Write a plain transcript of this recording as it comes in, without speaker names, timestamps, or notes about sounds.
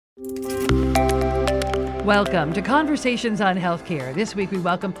Welcome to Conversations on Healthcare. This week we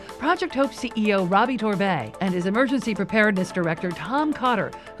welcome Project Hope CEO Rabih Torbay and his Emergency Preparedness Director Tom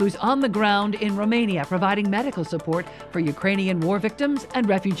Cotter, who's on the ground in Romania providing medical support for Ukrainian war victims and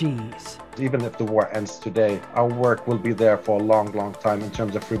refugees. Even if the war ends today, our work will be there for a long, long time in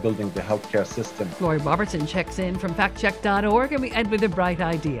terms of rebuilding the healthcare system. Lori Robertson checks in from factcheck.org, and we end with a bright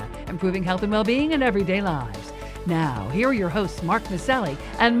idea, improving health and well-being in everyday lives. Now, here are your hosts, Mark Masselli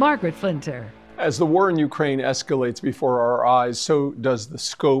and Margaret Flinter. As the war in Ukraine escalates before our eyes, so does the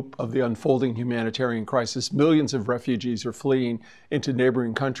scope of the unfolding humanitarian crisis. Millions of refugees are fleeing into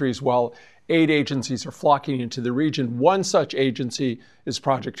neighboring countries while aid agencies are flocking into the region. One such agency is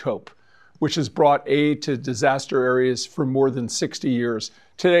Project Hope, which has brought aid to disaster areas for more than 60 years.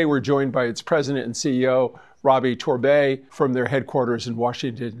 Today, we're joined by its president and CEO, Rabih Torbay, from their headquarters in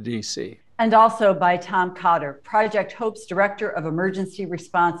Washington, D.C. And also by Tom Cotter, Project Hope's Director of Emergency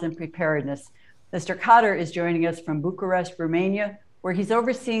Response and Preparedness. Mr. Cotter is joining us from Bucharest, Romania, where he's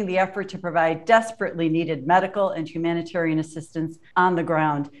overseeing the effort to provide desperately needed medical and humanitarian assistance on the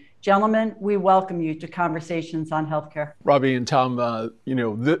ground. Gentlemen, we welcome you to Conversations on Healthcare. Rabih and Tom,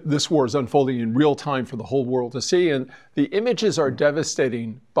 this war is unfolding in real time for the whole world to see, and the images are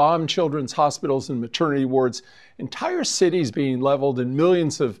devastating. Bombed children's hospitals and maternity wards, entire cities being leveled, and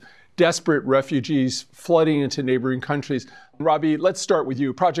millions of desperate refugees flooding into neighboring countries. Rabih, let's start with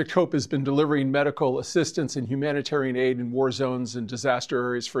you. Project Hope has been delivering medical assistance and humanitarian aid in war zones and disaster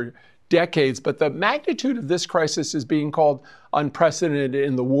areas for decades, but the magnitude of this crisis is being called unprecedented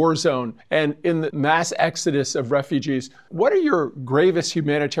in the war zone and in the mass exodus of refugees. What are your gravest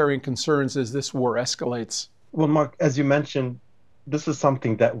humanitarian concerns as this war escalates? Well, Mark, as you mentioned, this is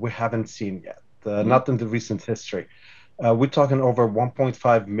something that we haven't seen yet, not in the recent history. We're talking over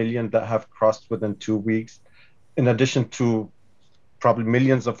 1.5 million that have crossed within 2 weeks, in addition to probably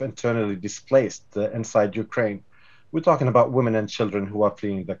millions of internally displaced inside Ukraine. We're talking about women and children who are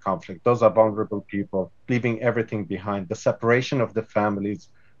fleeing the conflict. Those are vulnerable people, leaving everything behind. The separation of the families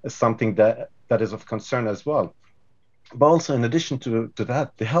is something that is of concern as well. But also, in addition to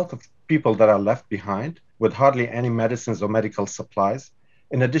that, the health of people that are left behind with hardly any medicines or medical supplies,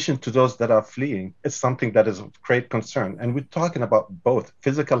 in addition to those that are fleeing, is something that is of great concern. And we're talking about both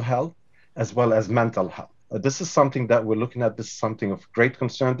physical health as well as mental health. This is something that we're looking at. This is something of great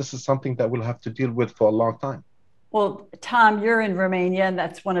concern. This is something that we'll have to deal with for a long time. Well, Tom, you're in Romania, and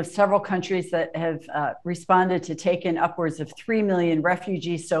that's one of several countries that have responded to take in upwards of 3 million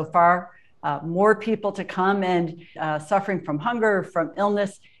refugees so far. More people to come and suffering from hunger, from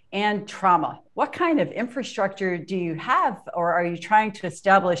illness, and trauma. What kind of infrastructure do you have, or are you trying to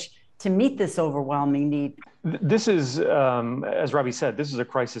establish to meet this overwhelming need? This is, as Rabih said, this is a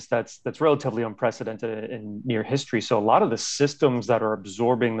crisis that's relatively unprecedented in near history. So a lot of the systems that are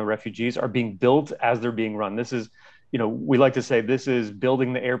absorbing the refugees are being built as they're being run. This is, we like to say this is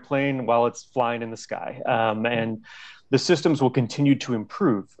building the airplane while it's flying in the sky. And the systems will continue to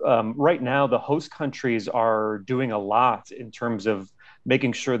improve. Right now, the host countries are doing a lot in terms of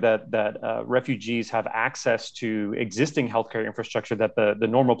making sure that refugees have access to existing healthcare infrastructure that the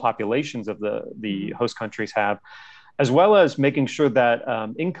normal populations of the host countries have, as well as making sure that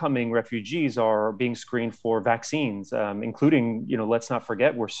incoming refugees are being screened for vaccines, including, let's not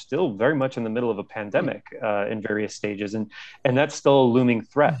forget, we're still very much in the middle of a pandemic in various stages. And that's still a looming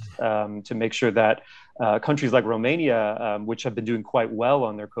threat to make sure that countries like Romania, which have been doing quite well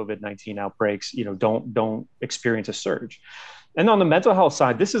on their COVID-19 outbreaks, don't experience a surge. And on the mental health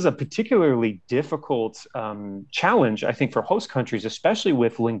side, this is a particularly difficult challenge, I think, for host countries, especially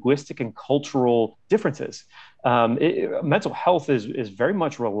with linguistic and cultural differences. Mental health is very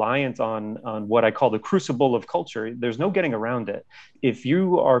much reliant on what I call the crucible of culture. There's no getting around it. If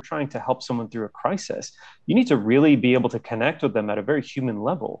you are trying to help someone through a crisis, you need to really be able to connect with them at a very human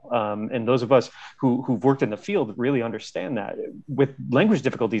level. And those of us who've worked in the field really understand that. With language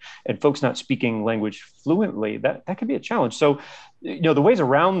difficulties and folks not speaking language fluently, that can be a challenge. So, the ways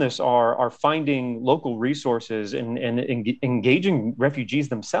around this are finding local resources and engaging refugees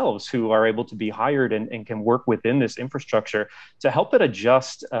themselves who are able to be hired and can work within this infrastructure to help it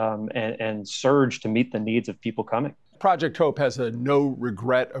adjust and surge to meet the needs of people coming. Project Hope has a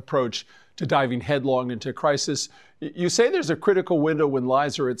no-regret approach to diving headlong into crisis. You say there's a critical window when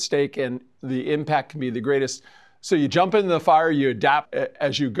lives are at stake and the impact can be the greatest. So you jump into the fire, you adapt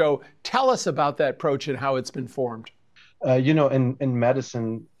as you go. Tell us about that approach and how it's been formed. In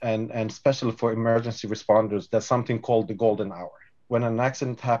medicine and especially for emergency responders, there's something called the golden hour. When an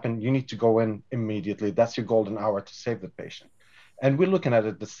accident happens, you need to go in immediately. That's your golden hour to save the patient. And we're looking at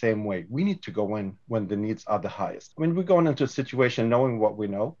it the same way. We need to go in when the needs are the highest. We're going into a situation knowing what we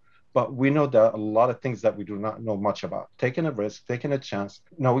know. But we know there are a lot of things that we do not know much about. Taking a risk, taking a chance,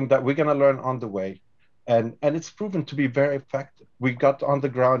 knowing that we're going to learn on the way. And it's proven to be very effective. We got on the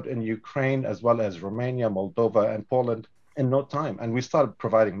ground in Ukraine as well as Romania, Moldova, and Poland in no time. And we started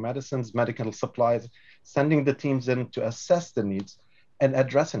providing medicines, medical supplies, sending the teams in to assess the needs and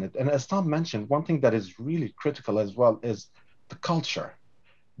addressing it. And as Tom mentioned, one thing that is really critical as well is the culture,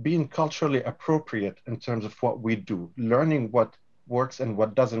 being culturally appropriate in terms of what we do, learning what works and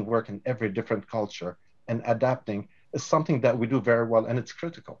what doesn't work in every different culture, and adapting is something that we do very well, and it's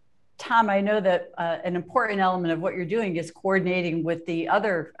critical. Tom, I know that an important element of what you're doing is coordinating with the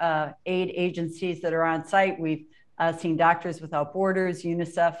other aid agencies that are on site. We've seen Doctors Without Borders,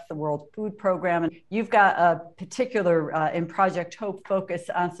 UNICEF, the World Food Program. And you've got a particular, in Project Hope, focus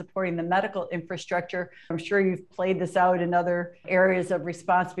on supporting the medical infrastructure. I'm sure you've played this out in other areas of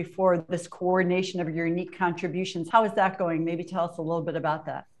response before, this coordination of your unique contributions. How is that going? Maybe tell us a little bit about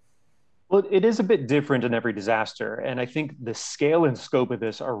that. Well, it is a bit different in every disaster. And I think the scale and scope of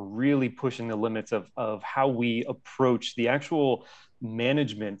this are really pushing the limits of how we approach the actual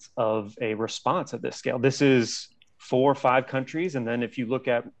management of a response at this scale. This is 4 or 5 countries. And then if you look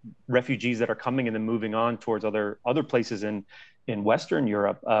at refugees that are coming and then moving on towards other places in Western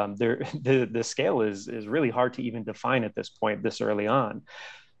Europe, the scale is really hard to even define at this point, this early on.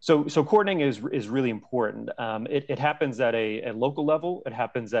 So coordinating is really important. It happens at a local level, it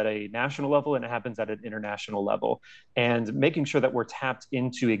happens at a national level, and it happens at an international level. And making sure that we're tapped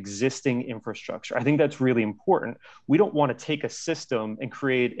into existing infrastructure, I think that's really important. We don't want to take a system and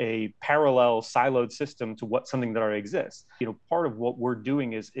create a parallel siloed system to something that already exists. Part of what we're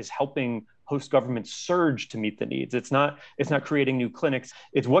doing is helping host governments surge to meet the needs. It's not creating new clinics.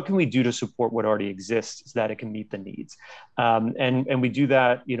 It's what can we do to support what already exists so that it can meet the needs. And we do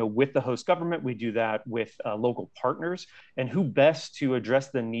that, with the host government. We do that with local partners. And who best to address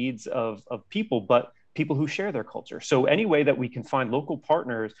the needs of people, but people who share their culture. So any way that we can find local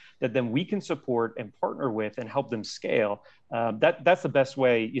partners that then we can support and partner with and help them scale, that's the best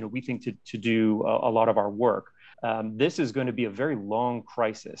way, we think to do a lot of our work. This is going to be a very long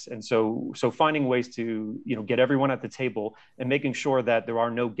crisis. And so finding ways to, get everyone at the table and making sure that there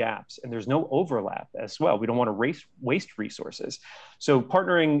are no gaps and there's no overlap as well. We don't want to waste resources. So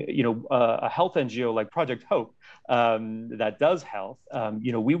partnering, a health NGO like Project Hope that does health,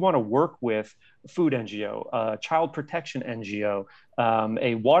 we want to work with a food NGO, a child protection NGO,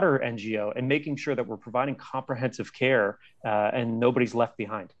 a water NGO, and making sure that we're providing comprehensive care and nobody's left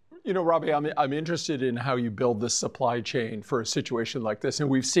behind. Rabih, I'm interested in how you build this supply chain for a situation like this. And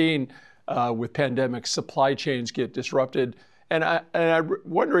we've seen with pandemics, supply chains get disrupted. And I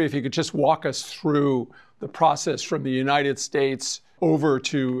wonder if you could just walk us through the process from the United States over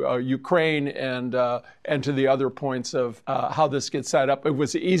to Ukraine and to the other points of how this gets set up. It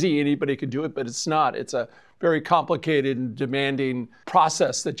was easy, anybody could do it, but it's not. It's a very complicated and demanding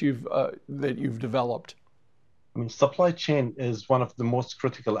process that you've developed. I mean, supply chain is one of the most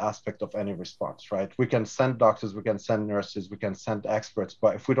critical aspects of any response, right? We can send doctors, we can send nurses, we can send experts,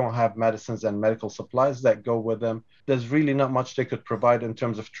 but if we don't have medicines and medical supplies that go with them, there's really not much they could provide in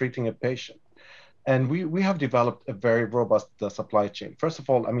terms of treating a patient. And we have developed a very robust supply chain. First of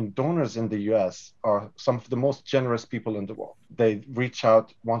all, I mean, donors in the US are some of the most generous people in the world. They reach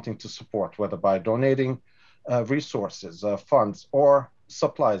out wanting to support, whether by donating resources, funds, or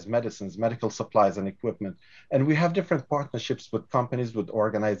supplies, medicines, medical supplies, and equipment. And we have different partnerships with companies, with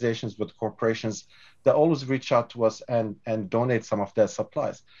organizations, with corporations that always reach out to us and donate some of their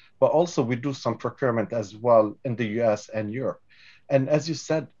supplies. But also we do some procurement as well in the US and Europe. And as you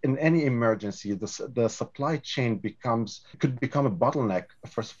said, in any emergency, the supply chain could become a bottleneck,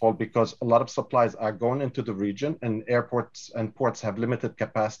 first of all, because a lot of supplies are going into the region and airports and ports have limited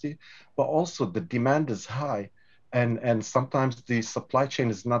capacity, but also the demand is high. And sometimes the supply chain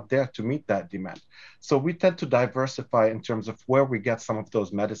is not there to meet that demand. So we tend to diversify in terms of where we get some of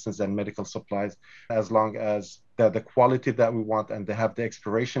those medicines and medical supplies, as long as they're the quality that we want and they have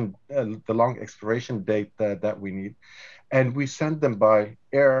the long expiration date that we need. And we send them by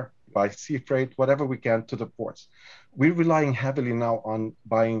air, by sea freight, whatever we can to the ports. We're relying heavily now on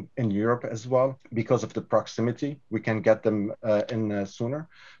buying in Europe as well because of the proximity. We can get them in sooner.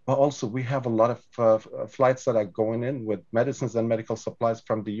 But also we have a lot of flights that are going in with medicines and medical supplies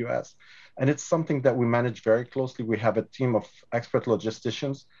from the US. And it's something that we manage very closely. We have a team of expert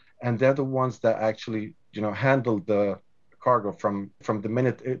logisticians, and they're the ones that actually, handle the cargo from the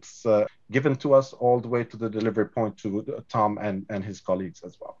minute it's given to us all the way to the delivery point to Tom and his colleagues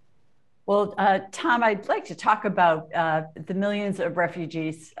as well. Well, Tom, I'd like to talk about the millions of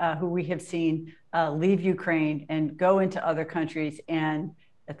refugees who we have seen leave Ukraine and go into other countries and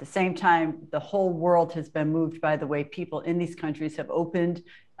At the same time, the whole world has been moved by the way people in these countries have opened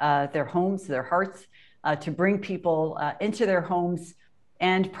their homes, their hearts, to bring people into their homes,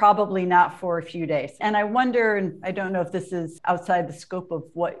 and probably not for a few days. And I wonder, and I don't know if this is outside the scope of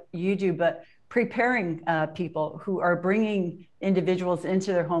what you do, but preparing people who are bringing individuals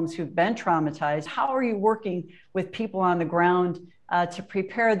into their homes who've been traumatized, how are you working with people on the ground to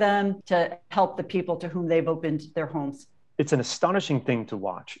prepare them to help the people to whom they've opened their homes? It's an astonishing thing to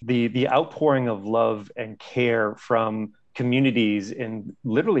watch. The outpouring of love and care from communities in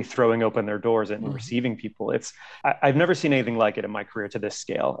literally throwing open their doors and receiving people. I've never seen anything like it in my career to this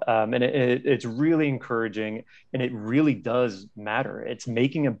scale. And it's really encouraging, and it really does matter. It's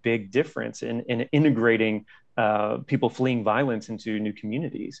making a big difference in integrating people fleeing violence into new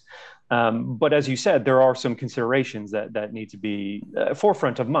communities. But as you said, there are some considerations that need to be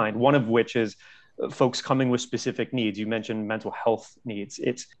forefront of mind, one of which is folks coming with specific needs. You mentioned mental health needs.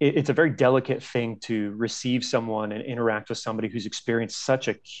 It's a very delicate thing to receive someone and interact with somebody who's experienced such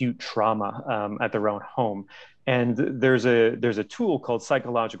acute trauma at their own home. And there's a tool called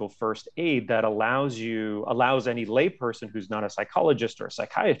psychological first aid that allows any layperson who's not a psychologist or a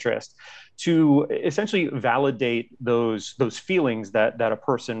psychiatrist to essentially validate those feelings that a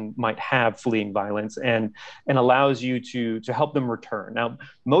person might have fleeing violence, and allows you to help them return. Now,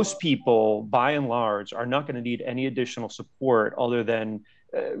 most people, by and large, are not going to need any additional support other than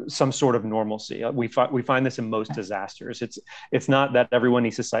some sort of normalcy. We find this in most disasters. It's not that everyone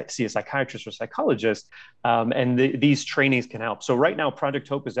needs to see a psychiatrist or psychologist, and these trainings can help. So right now, Project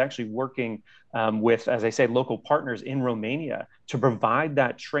Hope is actually working with, as I say, local partners in Romania to provide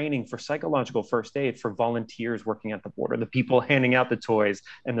that training for psychological first aid for volunteers working at the border, the people handing out the toys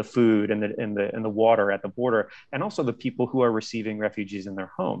and the food and the water at the border, and also the people who are receiving refugees in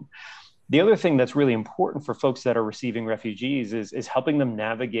their home. The other thing that's really important for folks that are receiving refugees is helping them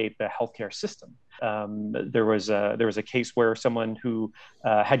navigate the healthcare system. There was a case where someone who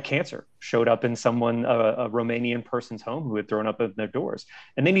had cancer showed up in a Romanian person's home who had thrown up their doors,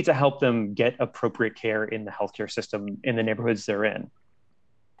 and they need to help them get appropriate care in the healthcare system in the neighborhoods they're in.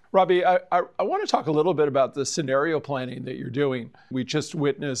 Rabih, I want to talk a little bit about the scenario planning that you're doing. We just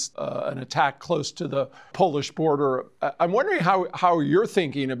witnessed an attack close to the Polish border. I'm wondering how you're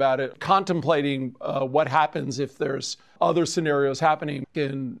thinking about it, contemplating what happens if there's other scenarios happening,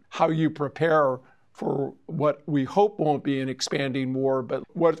 and how you prepare for what we hope won't be an expanding war. But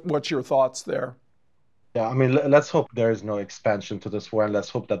what's your thoughts there? Yeah, I mean, let's hope there is no expansion to this war, and let's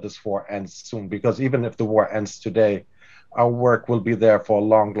hope that this war ends soon, because even if the war ends today, our work will be there for a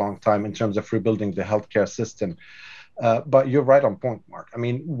long, long time in terms of rebuilding the healthcare system. But you're right on point, Mark. I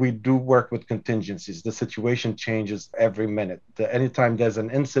mean, we do work with contingencies. The situation changes every minute. Anytime there's an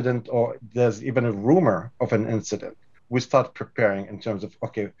incident or there's even a rumor of an incident, we start preparing in terms of,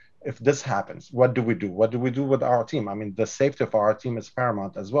 okay, if this happens, what do we do? What do we do with our team? I mean, the safety of our team is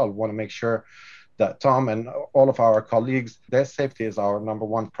paramount as well. We want to make sure that Tom and all of our colleagues, their safety is our number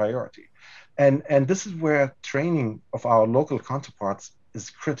one priority. And this is where training of our local counterparts is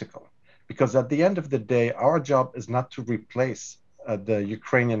critical, because at the end of the day, our job is not to replace the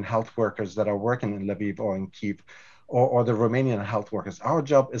Ukrainian health workers that are working in Lviv or in Kyiv, or the Romanian health workers. Our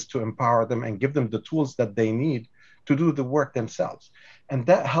job is to empower them and give them the tools that they need to do the work themselves. And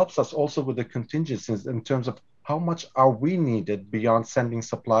that helps us also with the contingencies in terms of how much are we needed beyond sending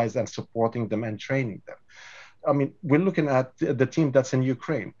supplies and supporting them and training them. I mean, we're looking at the team that's in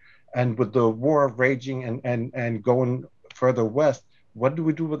Ukraine. And with the war raging and going further west, what do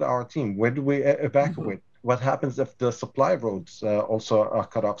we do with our team? Where do we evacuate? What happens if the supply roads also are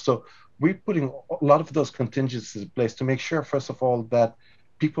cut off? So we're putting a lot of those contingencies in place to make sure, first of all, that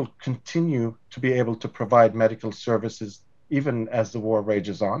people continue to be able to provide medical services even as the war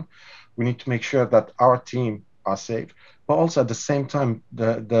rages on. We need to make sure that our team are safe, but also at the same time,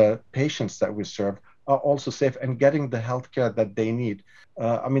 the patients that we serve are also safe and getting the healthcare that they need.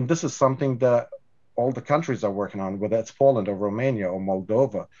 I mean, this is something that all the countries are working on, whether it's Poland or Romania or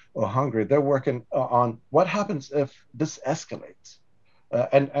Moldova or Hungary. They're working on what happens if this escalates.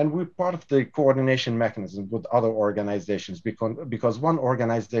 And we're part of the coordination mechanism with other organizations, because one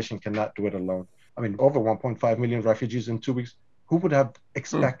organization cannot do it alone. I mean, over 1.5 million refugees in 2 weeks. Who would have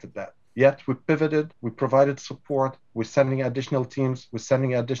expected that? Yet we pivoted, we provided support, we're sending additional teams, we're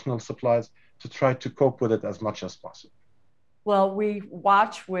sending additional supplies to try to cope with it as much as possible. Well, we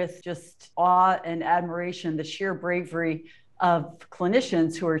watch with just awe and admiration the sheer bravery of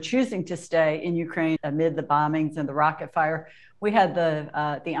clinicians who are choosing to stay in Ukraine amid the bombings and the rocket fire. We had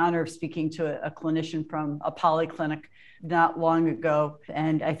the honor of speaking to a clinician from a polyclinic not long ago,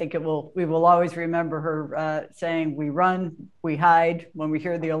 and I think we will always remember her saying, "We run, we hide. When we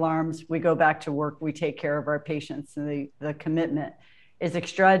hear the alarms, we go back to work. We take care of our patients." And the commitment is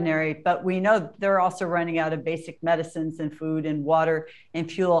extraordinary. But we know they're also running out of basic medicines and food and water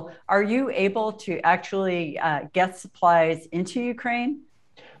and fuel. Are you able to actually get supplies into Ukraine?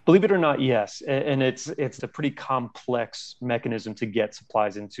 Believe it or not, yes. And it's a pretty complex mechanism to get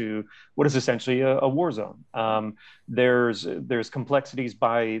supplies into what is essentially a war zone. There's complexities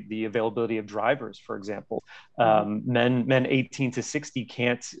by the availability of drivers, for example. Men 18 to 60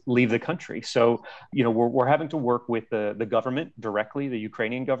 can't leave the country. So, we're having to work with the government directly, the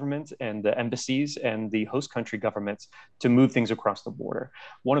Ukrainian government and the embassies and the host country governments to move things across the border.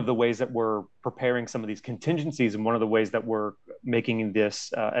 One of the ways that we're preparing some of these contingencies, and one of the ways that we're making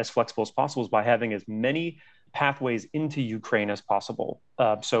this as flexible as possible, is by having as many pathways into Ukraine as possible.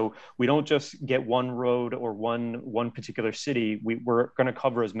 So we don't just get one road or one particular city. We're going to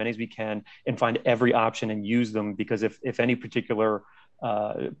cover as many as we can and find every option and use them, because if any particular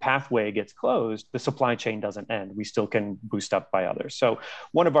pathway gets closed, the supply chain doesn't end. We still can boost up by others. So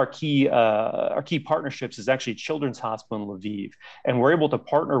one of our key partnerships is actually Children's Hospital in Lviv, and we're able to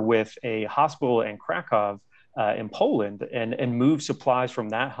partner with a hospital in Krakow in Poland and move supplies from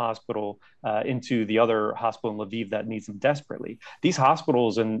that hospital into the other hospital in Lviv that needs them desperately. These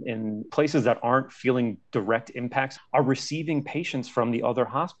hospitals in places that aren't feeling direct impacts are receiving patients from the other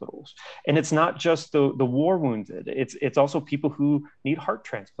hospitals. And it's not just the war wounded. It's also people who need heart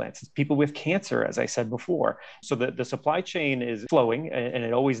transplants. It's people with cancer, as I said before. So the supply chain is flowing, and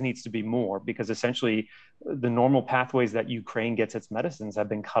it always needs to be more, because essentially the normal pathways that Ukraine gets its medicines have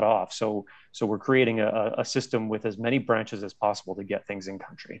been cut off. So we're creating a system with as many branches as possible to get things in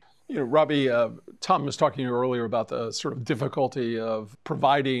country. Rabih, Tom was talking earlier about the sort of difficulty of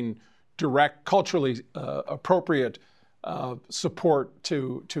providing direct, culturally appropriate support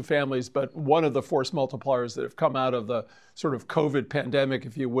to families. But one of the force multipliers that have come out of the sort of COVID pandemic,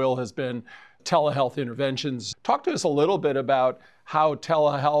 if you will, has been telehealth interventions. Talk to us a little bit about how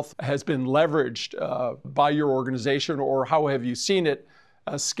telehealth has been leveraged by your organization, or how have you seen it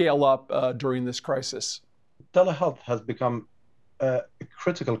scale up during this crisis? Telehealth has become a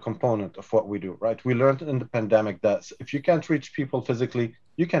critical component of what we do, right? We learned in the pandemic that if you can't reach people physically,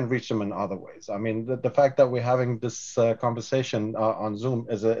 you can reach them in other ways. I mean, the fact that we're having this conversation on Zoom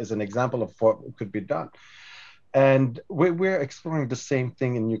is an example of what could be done. And we're exploring the same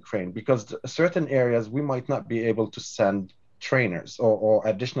thing in Ukraine, because certain areas we might not be able to send trainers or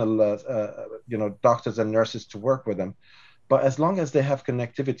additional doctors and nurses to work with them. But as long as they have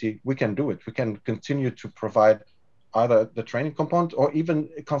connectivity, we can do it. We can continue to provide either the training component or even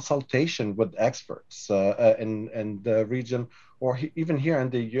consultation with experts in the region, or even here in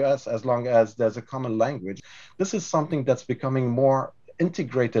the US, as long as there's a common language. This is something that's becoming more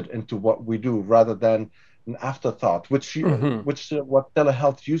integrated into what we do rather than an afterthought, which what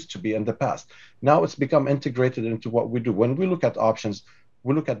telehealth used to be in the past. Now it's become integrated into what we do. When we look at options,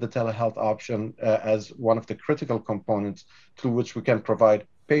 we look at the telehealth option as one of the critical components through which we can provide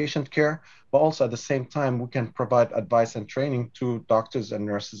patient care, but also at the same time, we can provide advice and training to doctors and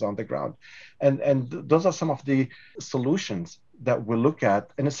nurses on the ground. And those are some of the solutions that we look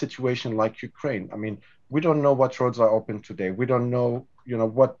at in a situation like Ukraine. I mean, we don't know what roads are open today. We don't know,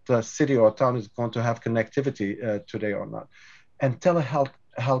 what city or town is going to have connectivity today or not. And telehealth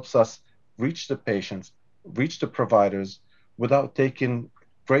helps us reach the patients, reach the providers without taking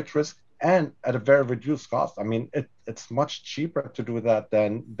great risk and at a very reduced cost. I mean, it's much cheaper to do that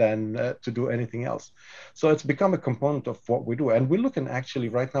than to do anything else. So it's become a component of what we do. And we're looking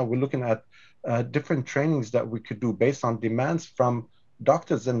right now, we're looking at different trainings that we could do based on demands from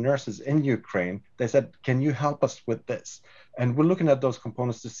doctors and nurses in Ukraine. They said, can you help us with this? And we're looking at those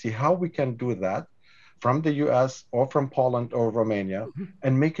components to see how we can do that from the US or from Poland or Romania,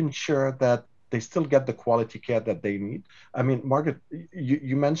 and making sure that they still get the quality care that they need. I mean, Margaret,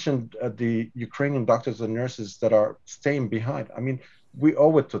 you mentioned the Ukrainian doctors and nurses that are staying behind. I mean, we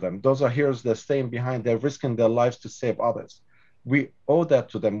owe it to them. Those are heroes that are staying behind. They're risking their lives to save others. We owe that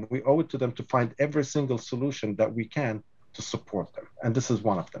to them. We owe it to them to find every single solution that we can to support them. And this is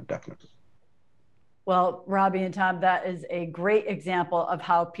one of them, definitely. Well, Rabih and Tom, that is a great example of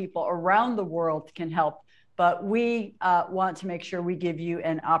how people around the world can help. But we want to make sure we give you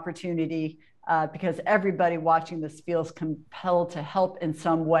an opportunity because everybody watching this feels compelled to help in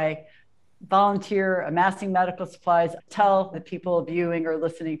some way. Volunteer, amassing medical supplies. Tell the people viewing or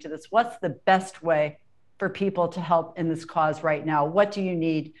listening to this, what's the best way for people to help in this cause right now? What do you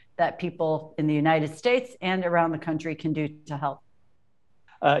need that people in the United States and around the country can do to help?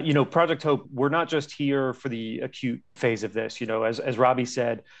 Project Hope, we're not just here for the acute phase of this. As Rabih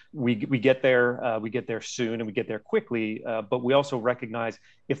said, we get there soon and we get there quickly, but we also recognize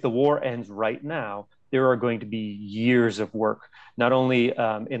if the war ends right now, there are going to be years of work, not only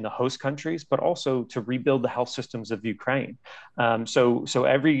in the host countries, but also to rebuild the health systems of Ukraine. So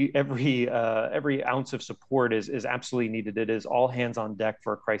every ounce of support is absolutely needed. It is all hands on deck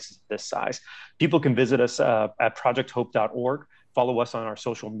for a crisis of this size. People can visit us at projecthope.org. Follow us on our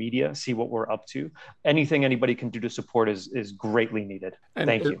social media, see what we're up to. Anything anybody can do to support is greatly needed.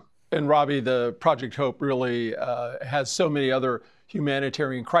 Thank you. And Rabih, the Project Hope really has so many other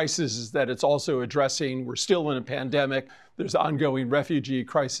humanitarian crises that it's also addressing. We're still in a pandemic. There's ongoing refugee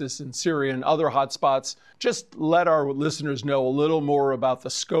crisis in Syria and other hotspots. Just let our listeners know a little more about the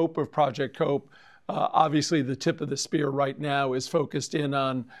scope of Project Hope. Obviously, the tip of the spear right now is focused in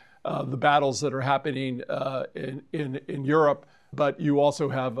on the battles that are happening in Europe, but you also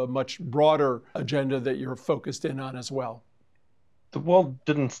have a much broader agenda that you're focused in on as well. The world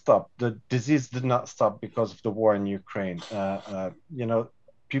didn't stop. The disease did not stop because of the war in Ukraine.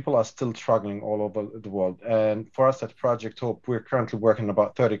 People are still struggling all over the world. And for us at Project Hope, we're currently working in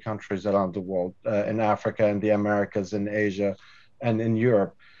about 30 countries around the world, in Africa, in the Americas, in Asia, and in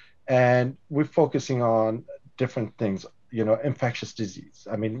Europe. And we're focusing on different things, infectious disease.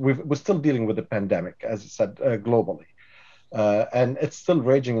 I mean, we're still dealing with the pandemic, as I said, globally. And it's still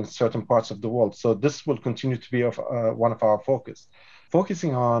raging in certain parts of the world. So this will continue to be one of our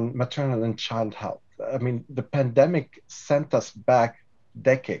focusing on maternal and child health. I mean, the pandemic sent us back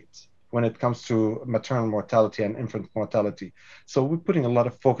decades when it comes to maternal mortality and infant mortality. So we're putting a lot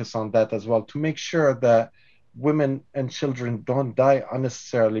of focus on that as well to make sure that women and children don't die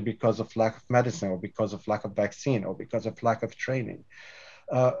unnecessarily because of lack of medicine or because of lack of vaccine or because of lack of training.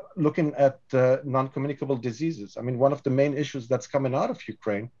 Looking at non-communicable diseases. I mean, one of the main issues that's coming out of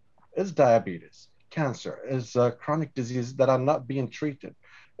Ukraine is diabetes, cancer, is chronic diseases that are not being treated.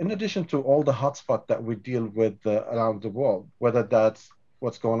 In addition to all the hotspots that we deal with around the world, whether that's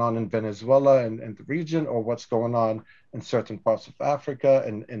what's going on in Venezuela and the region, or what's going on in certain parts of Africa,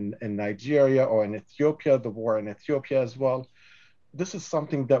 in Nigeria, or in Ethiopia, the war in Ethiopia as well. This is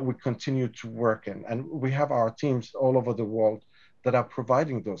something that we continue to work in. And we have our teams all over the world that are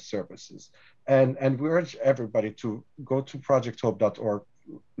providing those services. And we urge everybody to go to projecthope.org,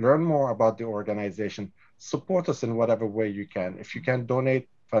 learn more about the organization, support us in whatever way you can. If you can donate,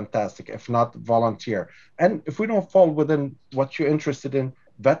 fantastic. If not, volunteer. And if we don't fall within what you're interested in,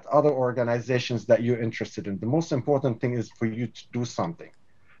 vet other organizations that you're interested in. The most important thing is for you to do something,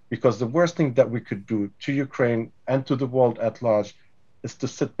 because the worst thing that we could do to Ukraine and to the world at large is to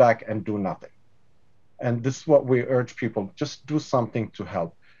sit back and do nothing. And this is what we urge people, just do something to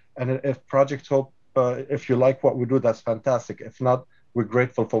help. And if Project Hope, if you like what we do, that's fantastic. If not, we're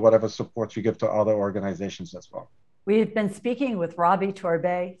grateful for whatever support you give to other organizations as well. We've been speaking with Rabih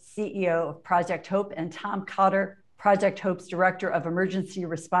Torbay, CEO of Project Hope, and Tom Cotter, Project Hope's Director of Emergency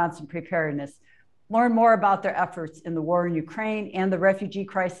Response and Preparedness. Learn more about their efforts in the war in Ukraine and the refugee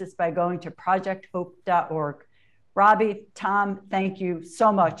crisis by going to projecthope.org. Rabih, Tom, thank you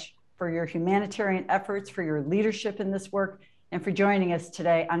so much for your humanitarian efforts, for your leadership in this work, and for joining us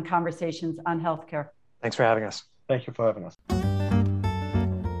today on Conversations on Healthcare. Thanks for having us. Thank you for having us.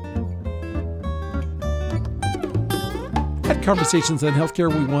 At Conversations on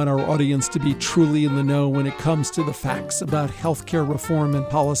Healthcare, we want our audience to be truly in the know when it comes to the facts about healthcare reform and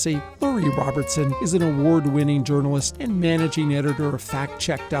policy. Lori Robertson is an award-winning journalist and managing editor of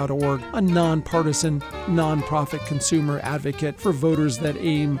factcheck.org, a nonpartisan, nonprofit consumer advocate for voters that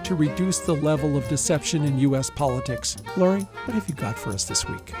aim to reduce the level of deception in U.S. politics. Lori, what have you got for us this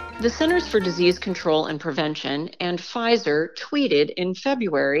week? The Centers for Disease Control and Prevention and Pfizer tweeted in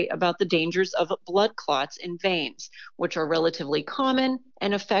February about the dangers of blood clots in veins, which are relatively common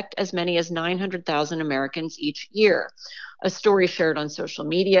and affect as many as 900,000 Americans each year. A story shared on social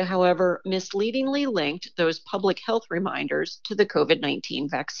media, however, misleadingly linked those public health reminders to the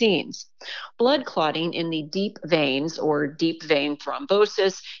COVID-19 vaccines. Blood clotting in the deep veins, or deep vein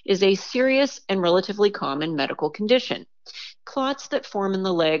thrombosis, is a serious and relatively common medical condition. Clots that form in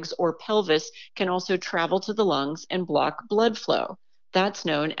the legs or pelvis can also travel to the lungs and block blood flow. That's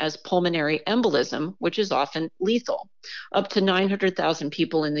known as pulmonary embolism, which is often lethal. Up to 900,000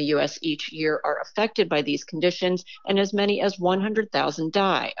 people in the U.S. each year are affected by these conditions, and as many as 100,000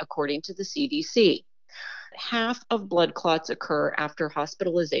 die, according to the CDC. Half of blood clots occur after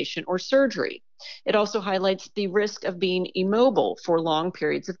hospitalization or surgery. It also highlights the risk of being immobile for long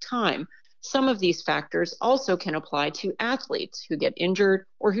periods of time, Some of these factors also can apply to athletes who get injured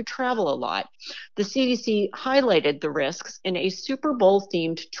or who travel a lot. The CDC highlighted the risks in a Super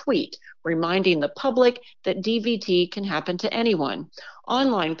Bowl-themed tweet, reminding the public that DVT can happen to anyone.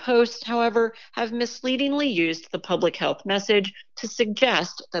 Online posts, however, have misleadingly used the public health message to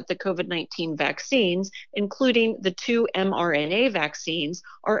suggest that the COVID-19 vaccines, including the 2 mRNA vaccines,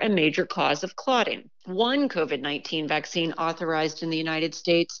 are a major cause of clotting. One COVID-19 vaccine authorized in the United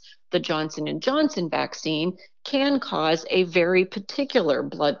States, the Johnson & Johnson vaccine, can cause a very particular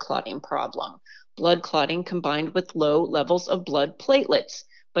blood clotting problem. Blood clotting combined with low levels of blood platelets,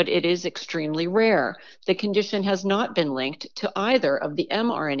 but it is extremely rare. The condition has not been linked to either of the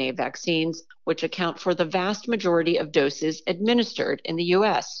mRNA vaccines, which account for the vast majority of doses administered in the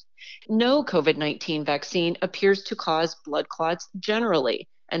U.S. No COVID-19 vaccine appears to cause blood clots generally,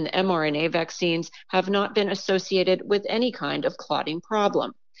 and the mRNA vaccines have not been associated with any kind of clotting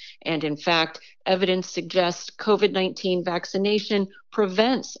problem. And in fact, evidence suggests COVID-19 vaccination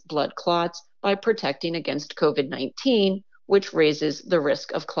prevents blood clots by protecting against COVID-19, which raises the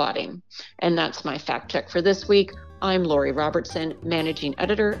risk of clotting. And that's my fact check for this week. I'm Lori Robertson, managing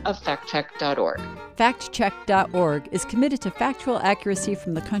editor of factcheck.org. Factcheck.org is committed to factual accuracy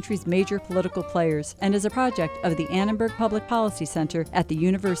from the country's major political players and is a project of the Annenberg Public Policy Center at the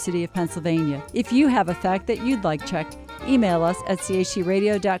University of Pennsylvania. If you have a fact that you'd like checked, email us at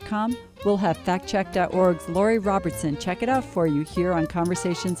chcradio.com. We'll have factcheck.org's Lori Robertson check it out for you here on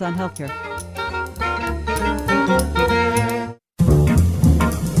Conversations on Healthcare.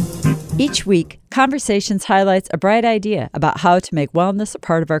 Each week, Conversations highlights a bright idea about how to make wellness a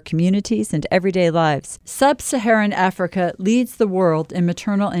part of our communities and everyday lives. Sub-Saharan Africa leads the world in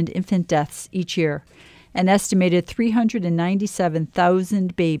maternal and infant deaths each year. An estimated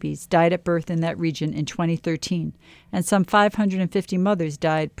 397,000 babies died at birth in that region in 2013, and some 550 mothers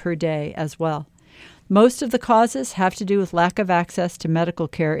died per day as well. Most of the causes have to do with lack of access to medical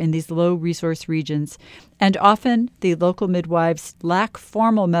care in these low-resource regions, and often the local midwives lack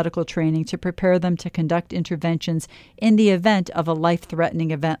formal medical training to prepare them to conduct interventions in the event of a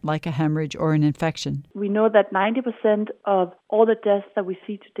life-threatening event like a hemorrhage or an infection. We know that 90% of all the deaths that we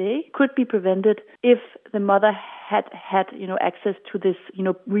see today could be prevented if the mother had access to this,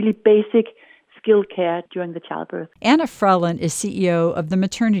 really basic skilled care during the childbirth. Anna Frelund is CEO of the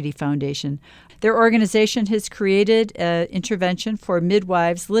Maternity Foundation. Their organization has created an intervention for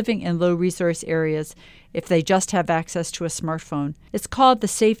midwives living in low-resource areas if they just have access to a smartphone. It's called the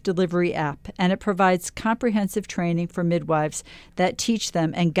Safe Delivery app, and it provides comprehensive training for midwives that teach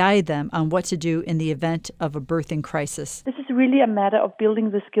them and guide them on what to do in the event of a birthing crisis. This is really a matter of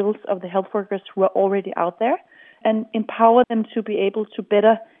building the skills of the health workers who are already out there and empower them to be able to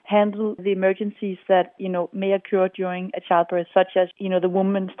better handle the emergencies that, may occur during a childbirth, such as, the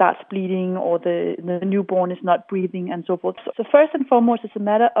woman starts bleeding or the newborn is not breathing and so forth. So first and foremost, it's a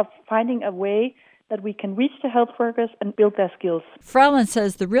matter of finding a way that we can reach the health workers and build their skills. Frelund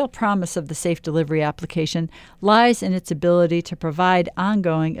says the real promise of the Safe Delivery application lies in its ability to provide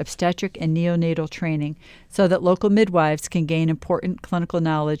ongoing obstetric and neonatal training so that local midwives can gain important clinical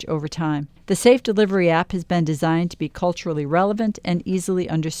knowledge over time. The Safe Delivery app has been designed to be culturally relevant and easily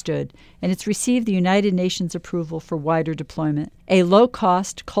understood, and it's received the United Nations approval for wider deployment. A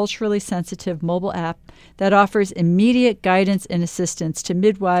low-cost, culturally sensitive mobile app that offers immediate guidance and assistance to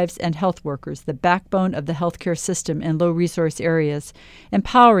midwives and health workers, the backbone of the healthcare system in low-resource areas,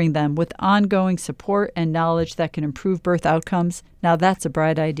 empowering them with ongoing support and knowledge that can improve birth outcomes. Now that's a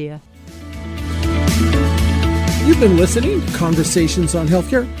bright idea. You've been listening to Conversations on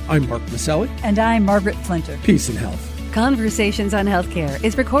Healthcare. I'm Mark Masselli. And I'm Margaret Flinter. Peace and health. Conversations on Healthcare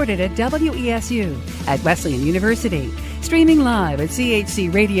is recorded at WESU at Wesleyan University, streaming live at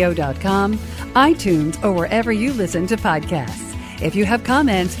chcradio.com, iTunes, or wherever you listen to podcasts. If you have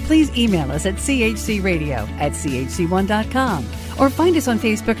comments, please email us at chcradio@chc1.com or find us on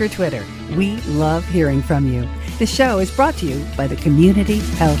Facebook or Twitter. We love hearing from you. The show is brought to you by the Community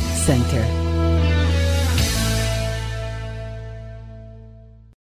Health Center.